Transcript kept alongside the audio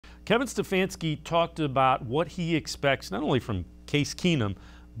Kevin Stefanski talked about what he expects not only from Case Keenum,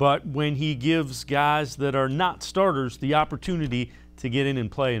 but when he gives guys that are not starters the opportunity to get in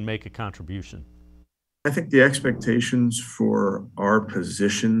and play and make a contribution. I think the expectations for our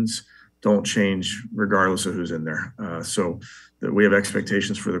positions don't change regardless of who's in there. So that we have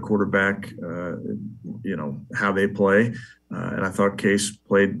expectations for the quarterback, how they play. And I thought Case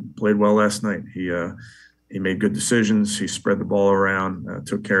played well last night. He made good decisions. He spread the ball around,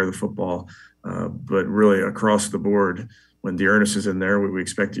 took care of the football. But really across the board, when Dearness is in there, we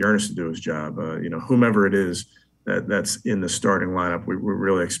expect Dearness to do his job. Whomever it is that's in the starting lineup, we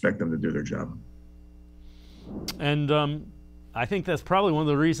really expect them to do their job. And I think that's probably one of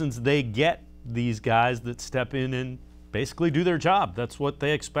the reasons they get these guys that step in and basically do their job. That's what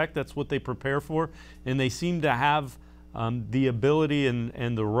they expect. That's what they prepare for. And they seem to have the ability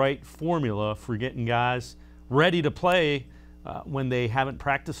and the right formula for getting guys ready to play when they haven't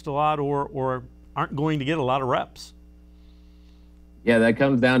practiced a lot or aren't going to get a lot of reps. Yeah, that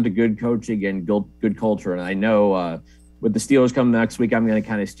comes down to good coaching and good culture. And I know with the Steelers coming next week, I'm going to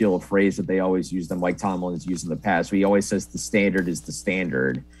kind of steal a phrase that they always use, and Mike Tomlin has used in the past. He always says the standard is the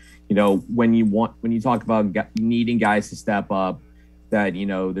standard. When you talk about needing guys to step up, that,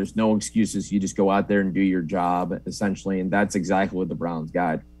 there's no excuses. You just go out there and do your job, essentially. And that's exactly what the Browns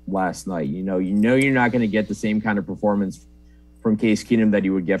got last night. You're not going to get the same kind of performance from Case Keenum that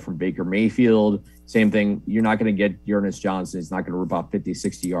you would get from Baker Mayfield. Same thing, you're not going to get Dearness Johnson. He's not going to rip off 50,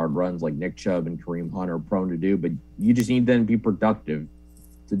 60-yard runs like Nick Chubb and Kareem Hunt are prone to do, but you just need them to be productive,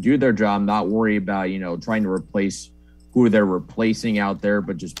 to do their job, not worry about, trying to replace who they're replacing out there,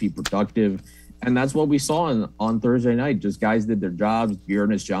 but just be productive. And that's what we saw on Thursday night. Just guys did their jobs.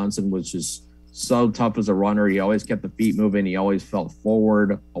 Dearness Johnson was just so tough as a runner. He always kept the feet moving. He always felt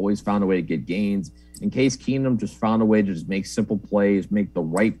forward, always found a way to get gains. And Case Keenum just found a way to just make simple plays, make the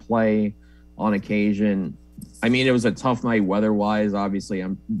right play on occasion. I mean, it was a tough night weather-wise. Obviously,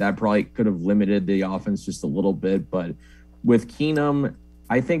 that probably could have limited the offense just a little bit. But with Keenum,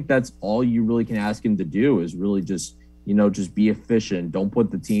 I think that's all you really can ask him to do is really just be efficient. Don't put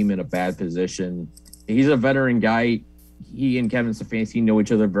the team in a bad position. He's a veteran guy. He and Kevin Stefanski know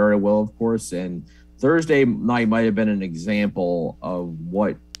each other very well, of course. And Thursday night might have been an example of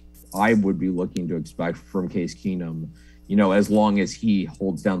what I would be looking to expect from Case Keenum, as long as he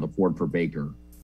holds down the fort for Baker.